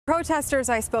Protesters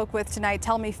I spoke with tonight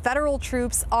tell me federal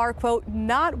troops are, quote,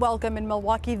 not welcome in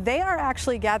Milwaukee. They are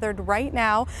actually gathered right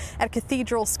now at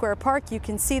Cathedral Square Park. You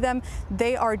can see them.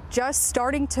 They are just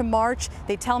starting to march.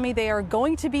 They tell me they are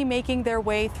going to be making their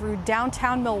way through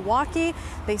downtown Milwaukee.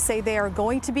 They say they are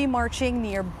going to be marching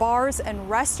near bars and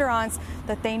restaurants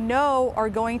that they know are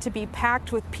going to be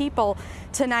packed with people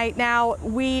tonight. Now,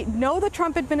 we know the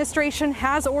Trump administration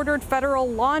has ordered federal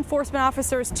law enforcement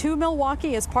officers to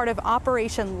Milwaukee as part of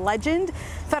Operation Legend.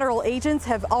 Federal agents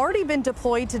have already been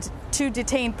deployed to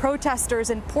detain protesters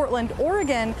in Portland,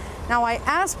 Oregon. Now, I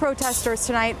asked protesters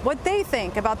tonight what they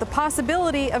think about the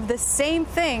possibility of the same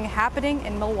thing happening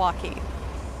in Milwaukee.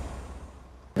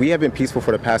 We have been peaceful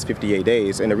for the past 58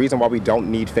 days, and the reason why we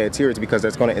don't need feds here is because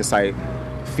that's going to incite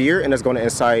fear and it's going to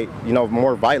incite,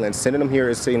 more violence. Sending them here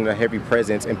is seeing a heavy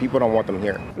presence, and people don't want them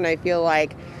here. And I feel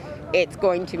like it's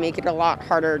going to make it a lot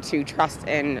harder to trust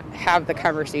and have the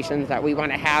conversations that we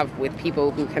want to have with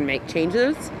people who can make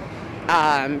changes,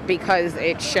 because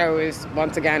it shows,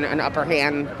 once again, an upper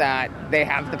hand that they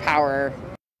have the power.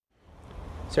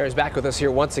 Sarah's back with us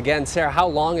here once again. Sarah, how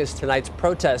long is tonight's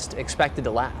protest expected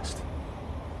to last?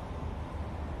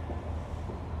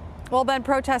 Well, Ben,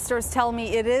 protesters tell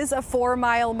me it is a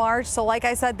 4-mile march. So like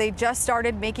I said, they just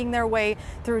started making their way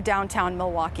through downtown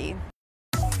Milwaukee.